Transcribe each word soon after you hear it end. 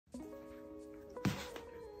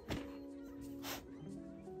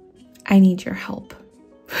I need your help.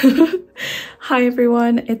 Hi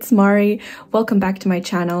everyone, it's Mari. Welcome back to my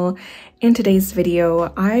channel. In today's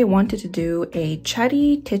video, I wanted to do a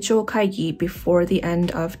chatty Techo Kaigi before the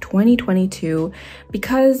end of 2022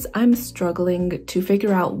 because I'm struggling to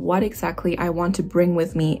figure out what exactly I want to bring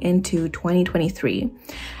with me into 2023.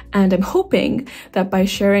 And I'm hoping that by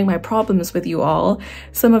sharing my problems with you all,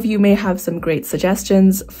 some of you may have some great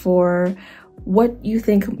suggestions for what you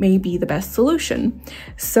think may be the best solution.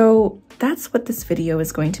 So that's what this video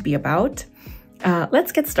is going to be about.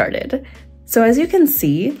 Let's get started. So as you can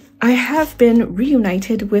see, I have been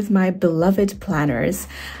reunited with my beloved planners.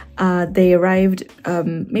 They arrived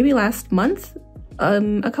maybe last month,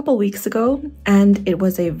 a couple weeks ago, and it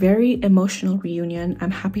was a very emotional reunion,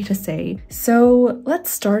 I'm happy to say. So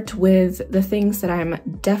let's start with the things that I'm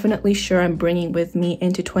definitely sure I'm bringing with me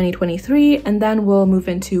into 2023, and then we'll move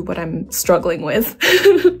into what I'm struggling with.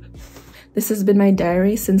 This has been my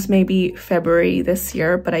diary since maybe February this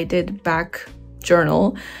year, but I did back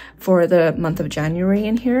journal for the month of January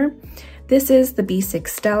in here. This is the B6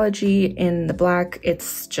 Stalogy in the black.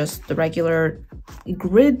 It's just the regular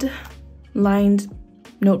grid lined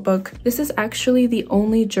notebook. This is actually the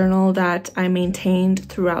only journal that I maintained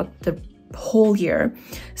throughout the whole year.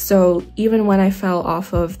 So even when I fell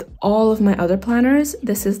off of all of my other planners,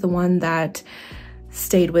 this is the one that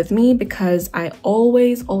stayed with me because I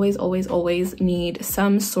always need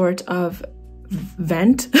some sort of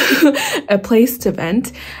vent, a place to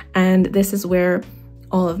vent. And this is where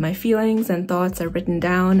all of my feelings and thoughts are written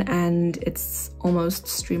down, and it's almost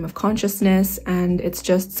stream of consciousness, and it's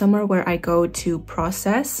just somewhere where I go to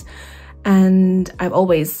process. And I've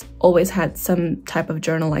always had some type of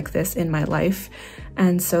journal like this in my life.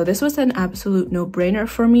 And so this was an absolute no-brainer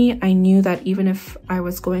for me. I knew that even if I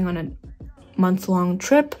was going on a month-long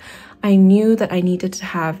trip, I knew that I needed to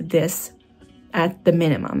have this at the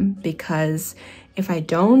minimum, because if I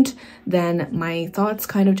don't, then my thoughts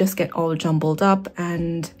kind of just get all jumbled up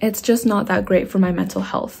and it's just not that great for my mental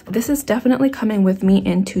health. This is definitely coming with me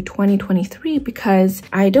into 2023 because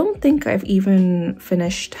I don't think I've even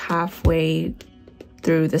finished halfway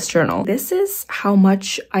through this journal. This is how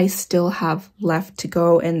much I still have left to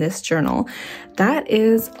go in this journal. That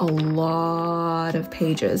is a lot of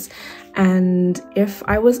pages. And if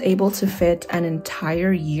I was able to fit an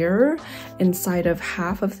entire year inside of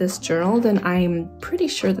half of this journal, then I'm pretty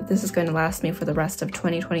sure that this is going to last me for the rest of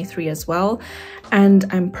 2023 as well. And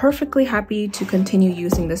I'm perfectly happy to continue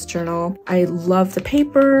using this journal. I love the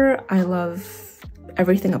paper, I love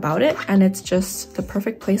everything about it, and it's just the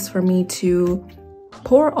perfect place for me to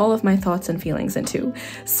pour all of my thoughts and feelings into.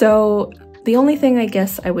 So the only thing I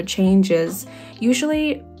guess I would change is,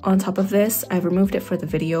 usually on top of this, I've removed it for the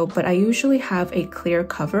video, but I usually have a clear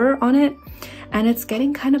cover on it and it's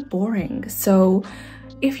getting kind of boring. So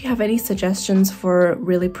if you have any suggestions for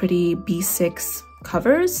really pretty B6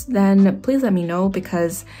 covers, then please let me know,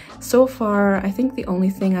 because so far I think the only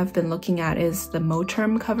thing I've been looking at is the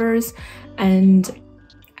Moterm covers, and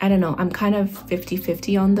I don't know, I'm kind of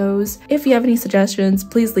 50-50 on those. If you have any suggestions,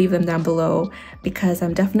 please leave them down below, because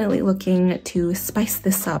I'm definitely looking to spice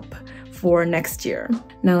this up for next year.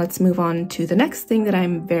 Now let's move on to the next thing that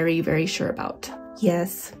I'm very sure about.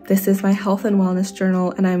 Yes, this is my health and wellness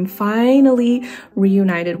journal, and I'm finally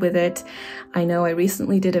reunited with it. I know I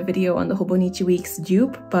recently did a video on the Hobonichi Week's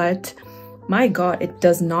dupe, but my god, it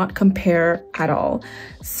does not compare at all.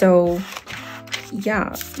 So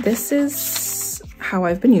yeah, this is how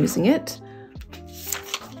I've been using it.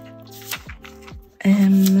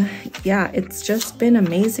 Yeah, it's just been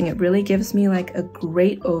amazing. It really gives me like a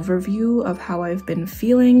great overview of how I've been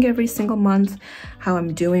feeling every single month, how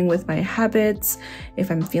I'm doing with my habits, if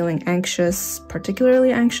I'm feeling anxious,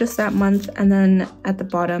 particularly anxious that month, and then at the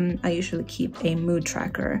bottom I usually keep a mood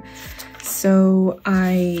tracker. So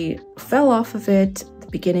I fell off of it at the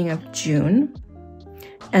beginning of June,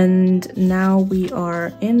 and now we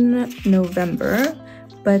are in November,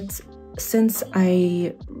 but since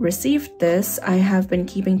I received this, I have been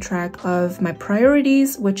keeping track of my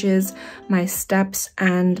priorities, which is my steps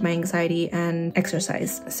and my anxiety and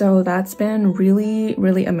exercise. So that's been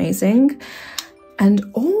really amazing. And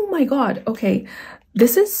oh my god, okay,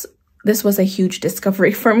 this was a huge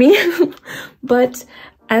discovery for me. But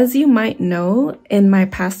as you might know, in my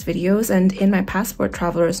past videos and in my Passport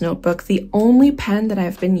Traveler's Notebook, the only pen that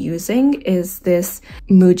I've been using is this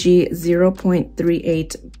Muji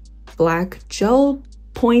 0.38 black gel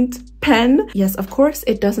point pen. Yes, of course,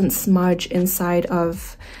 it doesn't smudge inside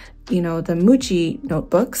of, you know, the Muji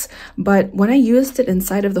notebooks, but when I used it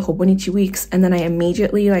inside of the Hobonichi Weeks and then I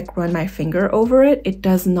immediately like run my finger over it, it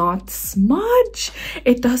does not smudge.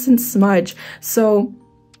 It doesn't smudge. So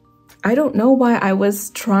I don't know why I was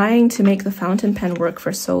trying to make the fountain pen work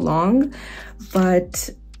for so long, but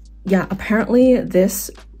yeah, apparently this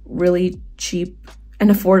really cheap and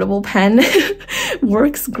affordable pen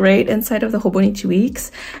works great inside of the Hobonichi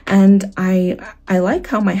Weeks, and I like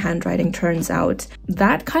how my handwriting turns out.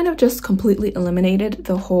 That kind of just completely eliminated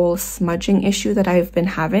the whole smudging issue that I've been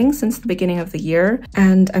having since the beginning of the year,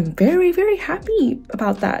 and I'm very, very happy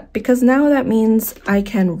about that, because now that means I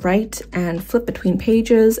can write and flip between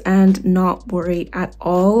pages and not worry at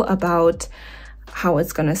all about how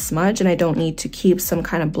it's gonna smudge, and I don't need to keep some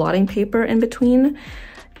kind of blotting paper in between.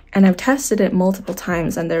 And I've tested it multiple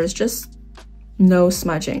times and there's just no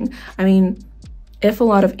smudging. I mean, if a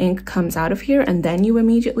lot of ink comes out of here and then you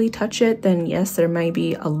immediately touch it, then yes, there may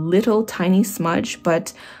be a little tiny smudge,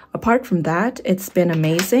 but apart from that, it's been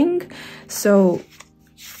amazing. So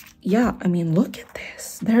yeah, I mean, look at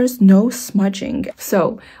this. There's no smudging.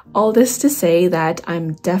 So all this to say that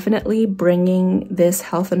I'm definitely bringing this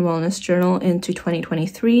health and wellness journal into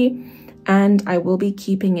 2023. And I will be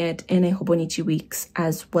keeping it in a Hobonichi Weeks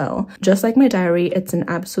as well. Just like my diary, it's an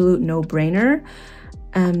absolute no-brainer.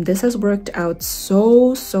 This has worked out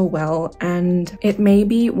so well, and it may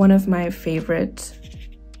be one of my favorite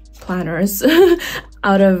planners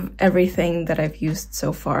out of everything that I've used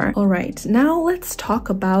so far. All right, now let's talk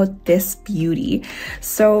about this beauty.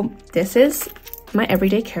 So this is my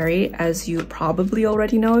everyday carry, as you probably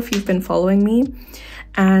already know if you've been following me.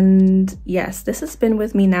 And yes, this has been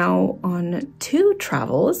with me now on 2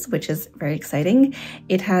 travels, which is very exciting.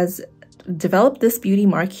 It has developed this beauty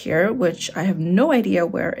mark here, which I have no idea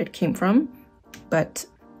where it came from, but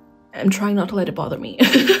I'm trying not to let it bother me.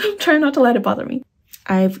 I'm trying not to let it bother me.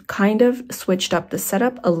 I've kind of switched up the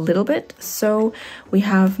setup a little bit. So we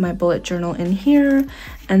have my bullet journal in here,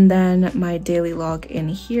 and then my daily log in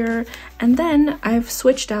here. And then I've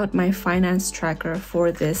switched out my finance tracker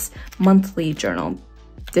for this monthly journal.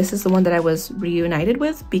 This is the one that I was reunited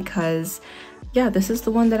with because, yeah, this is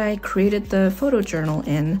the one that I created the photo journal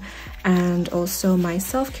in, and also my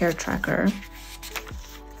self-care tracker,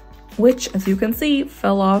 which, as you can see,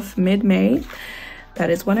 fell off mid-May. That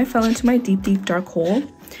is when I fell into my deep dark hole.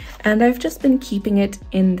 And I've just been keeping it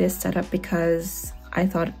in this setup because I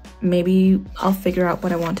thought maybe I'll figure out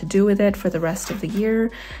what I want to do with it for the rest of the year.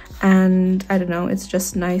 And I don't know, it's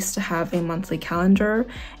just nice to have a monthly calendar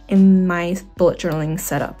in my bullet journaling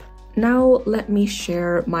setup. Now let me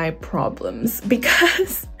share my problems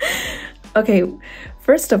because, okay,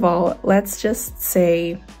 first of all, let's just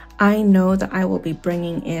say I know that I will be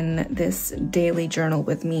bringing in this daily journal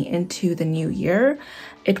with me into the new year.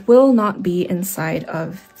 It will not be inside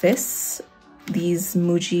of these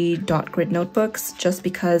Muji dot grid notebooks, just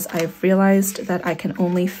because I've realized that I can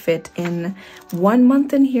only fit in 1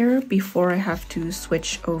 month in here before I have to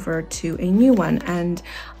switch over to a new one. And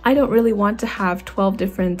I don't really want to have 12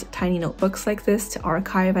 different tiny notebooks like this to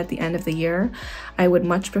archive at the end of the year. I would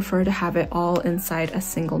much prefer to have it all inside a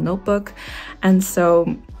single notebook. And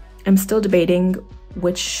so I'm still debating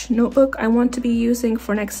which notebook I want to be using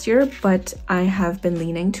for next year, but I have been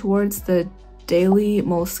leaning towards the daily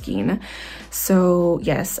Moleskine. So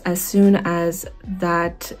yes, as soon as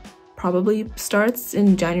that probably starts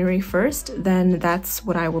in January 1st, then that's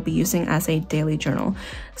what I will be using as a daily journal.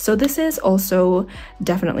 So this is also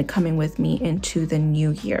definitely coming with me into the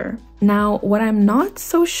new year. Now, what I'm not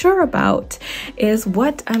so sure about is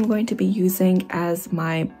what I'm going to be using as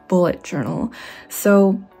my bullet journal.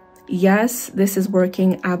 So yes, this is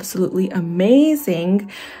working absolutely amazing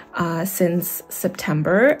since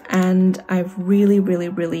September, and I've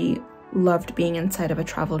really loved being inside of a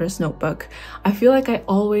traveler's notebook. I feel like I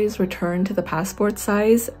always return to the passport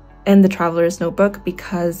size in the traveler's notebook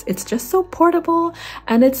because it's just so portable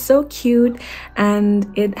and it's so cute, and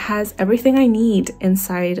it has everything I need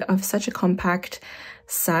inside of such a compact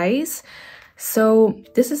size. So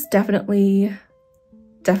this is definitely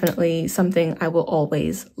something I will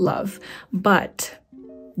always love. But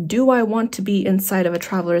do I want to be inside of a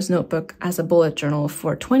traveler's notebook as a bullet journal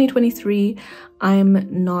for 2023?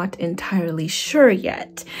 I'm not entirely sure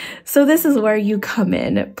yet. So this is where you come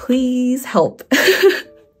in. Please help.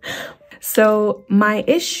 So my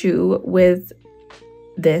issue with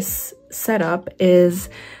this setup is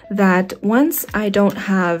that once I don't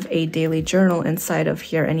have a daily journal inside of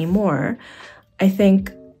here anymore, I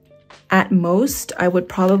think at most, I would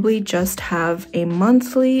probably just have a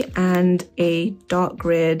monthly and a dot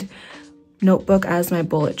grid notebook as my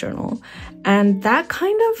bullet journal. And that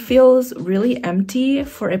kind of feels really empty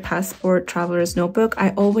for a passport traveler's notebook. I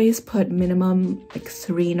always put minimum like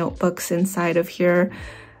 3 notebooks inside of here.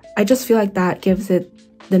 I just feel like that gives it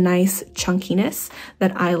the nice chunkiness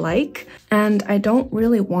that I like. And I don't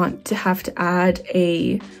really want to have to add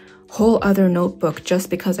a whole other notebook just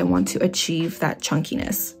because I want to achieve that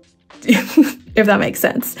chunkiness. If that makes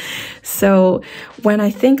sense. So when I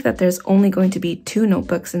think that there's only going to be 2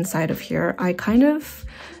 notebooks inside of here,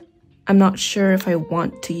 I'm not sure if I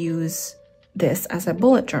want to use this as a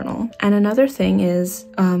bullet journal. And another thing is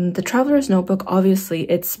the traveler's notebook, obviously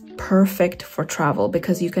it's perfect for travel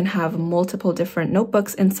because you can have multiple different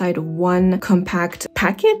notebooks inside one compact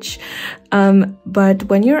package. But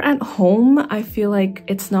when you're at home, I feel like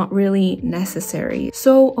it's not really necessary.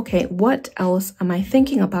 So, okay, what else am I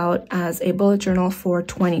thinking about as a bullet journal for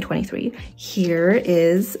 2023? Here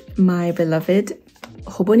is my beloved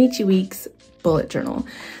Hobonichi Weeks bullet journal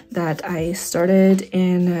that I started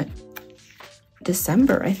in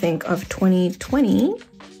December, I think, of 2020.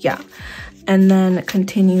 Yeah. And then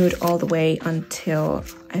continued all the way until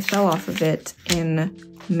I fell off of it in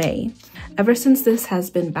May. Ever since this has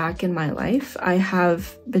been back in my life, I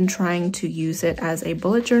have been trying to use it as a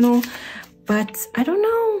bullet journal, but I don't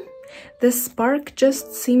know. The spark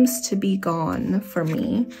just seems to be gone for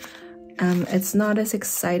me. It's not as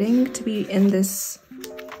exciting to be in this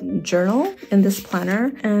journal, in this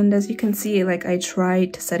planner. And as you can see, like I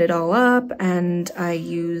tried to set it all up and I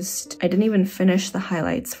didn't even finish the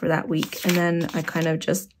highlights for that week. And then I kind of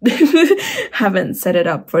just haven't set it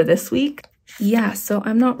up for this week. Yeah, so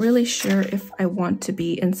I'm not really sure if I want to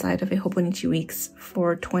be inside of a Hobonichi Weeks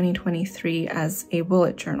for 2023 as a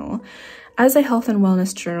bullet journal. As a health and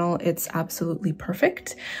wellness journal, it's absolutely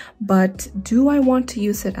perfect, but do I want to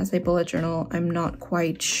use it as a bullet journal? I'm not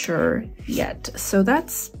quite sure yet. So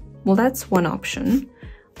that's one option.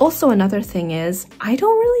 Also, another thing is I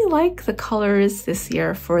don't really like the colors this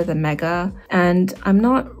year for the Mega, and I'm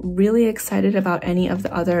not really excited about any of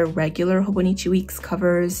the other regular Hobonichi Weeks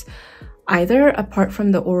covers either, apart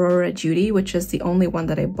from the Aurora Judy, which is the only one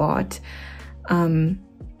that I bought.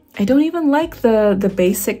 I don't even like the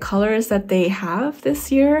basic colors that they have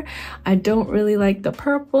this year. I don't really like the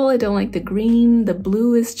purple, I don't like the green, the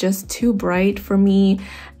blue is just too bright for me,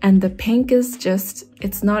 and the pink is just,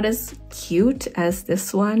 it's not as cute as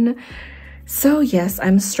this one. So yes,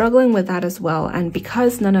 I'm struggling with that as well, and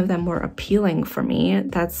because none of them were appealing for me,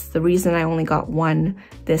 that's the reason I only got one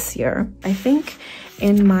this year. I think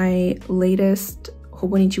in my latest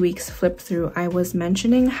Hobonichi Weeks flip through, I was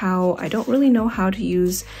mentioning how I don't really know how to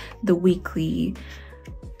use the weekly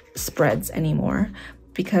spreads anymore,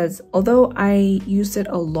 because although I used it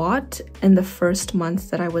a lot in the first month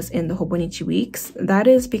that I was in the Hobonichi Weeks, that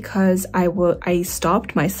is because I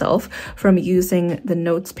stopped myself from using the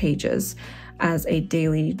notes pages as a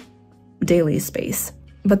daily space.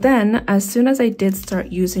 But then as soon as I did start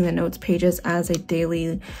using the notes pages as a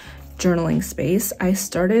daily journaling space, I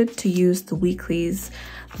started to use the weeklies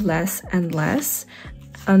less and less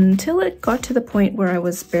until it got to the point where I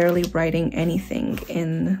was barely writing anything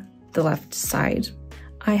in the left side.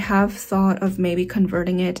 I have thought of maybe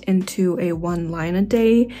converting it into a 1 line a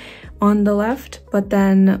day on the left, but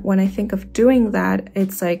then when I think of doing that,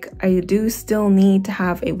 it's like I do still need to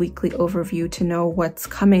have a weekly overview to know what's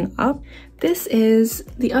coming up. This is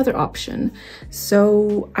the other option.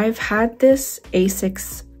 So I've had this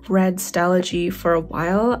A6 red Stylogy for a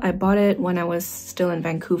while. I bought it when I was still in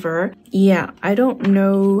Vancouver. Yeah, I don't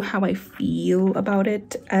know how I feel about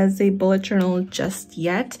it as a bullet journal just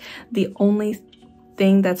yet. The only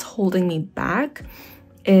thing that's holding me back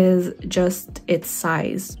is just its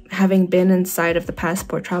size. Having been inside of the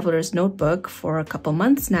Passport Traveler's notebook for a couple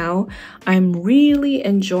months now, I'm really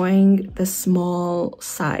enjoying the small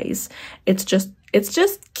size. It's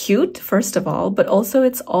just cute, first of all, but also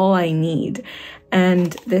it's all I need.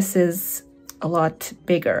 And this is a lot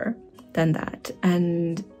bigger than that.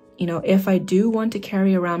 And you know, if I do want to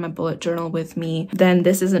carry around my bullet journal with me, then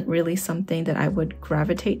this isn't really something that I would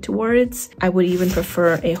gravitate towards. I would even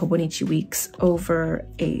prefer a Hobonichi Weeks over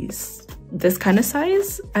this kind of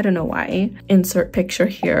size. I don't know why. Insert picture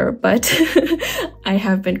here, but I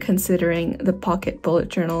have been considering the pocket bullet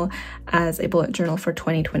journal as a bullet journal for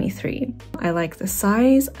 2023. I like the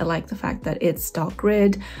size. I like the fact that it's stock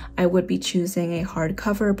grid. I would be choosing a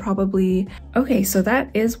hardcover probably. Okay, so that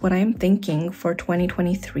is what I'm thinking for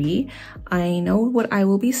 2023. I know what I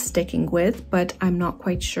will be sticking with, but I'm not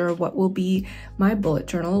quite sure what will be my bullet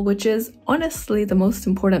journal, which is honestly the most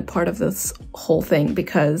important part of this whole thing,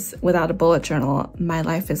 because without a bullet journal, my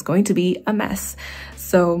life is going to be a mess.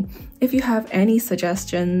 So if you have any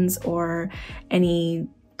suggestions or any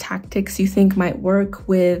tactics you think might work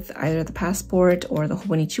with either the passport or the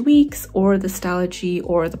Hobonichi weeks or the Stalogy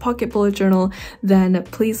or the pocket bullet journal, then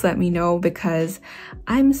please let me know, because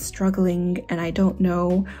I'm struggling and I don't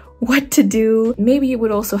know what to do. Maybe it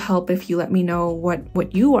would also help if you let me know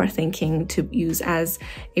what you are thinking to use as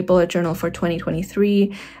a bullet journal for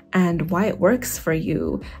 2023 and why it works for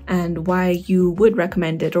you and why you would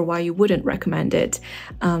recommend it or why you wouldn't recommend it.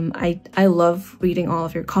 I love reading all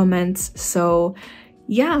of your comments. So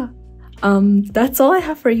yeah, that's all I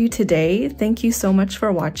have for you today. Thank you so much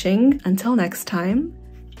for watching. Until next time,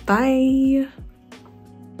 bye.